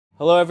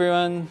Hello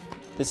everyone,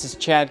 this is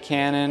Chad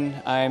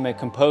Cannon. I'm a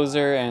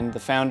composer and the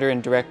founder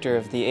and director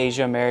of the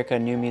Asia America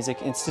New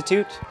Music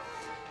Institute.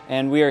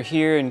 And we are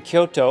here in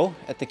Kyoto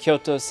at the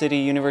Kyoto City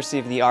University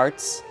of the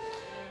Arts.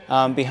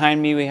 Behind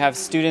me we have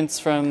students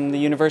from the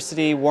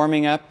university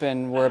warming up,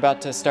 and we're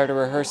about to start a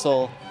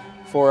rehearsal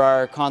for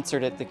our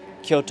concert at the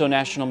Kyoto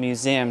National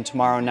Museum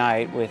tomorrow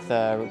night with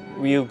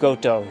Ryu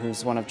Goto,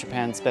 who's one of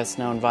Japan's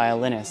best-known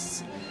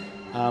violinists.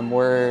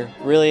 We're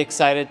really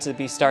excited to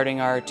be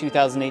starting our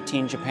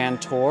 2018 Japan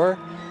tour,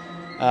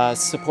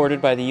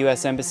 supported by the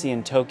U.S. Embassy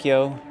in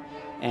Tokyo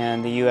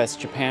and the U.S.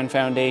 Japan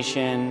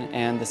Foundation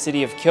and the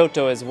city of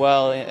Kyoto, as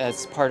well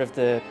as part of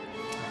the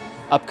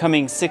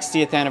upcoming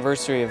 60th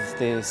anniversary of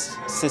the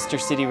sister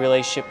city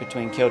relationship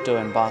between Kyoto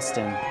and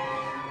Boston.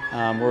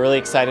 We're really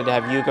excited to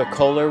have Yuga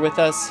Cohler with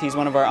us. He's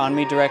one of our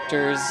AANMI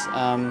directors,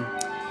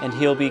 and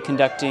he'll be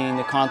conducting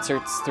the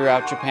concerts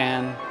throughout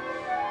Japan.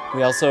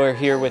 We also are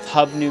here with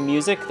Hub New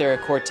Music. They're a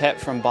quartet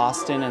from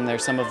Boston, and they're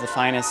some of the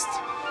finest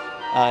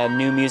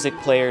new music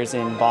players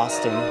in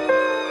Boston.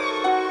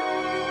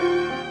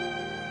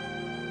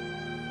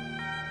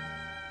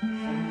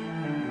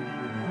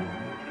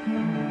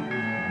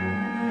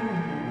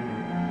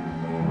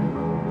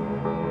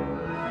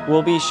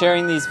 We'll be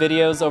sharing these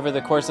videos over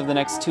the course of the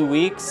next 2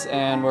 weeks,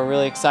 and we're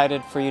really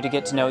excited for you to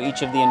get to know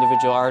each of the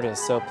individual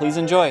artists. So please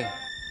enjoy.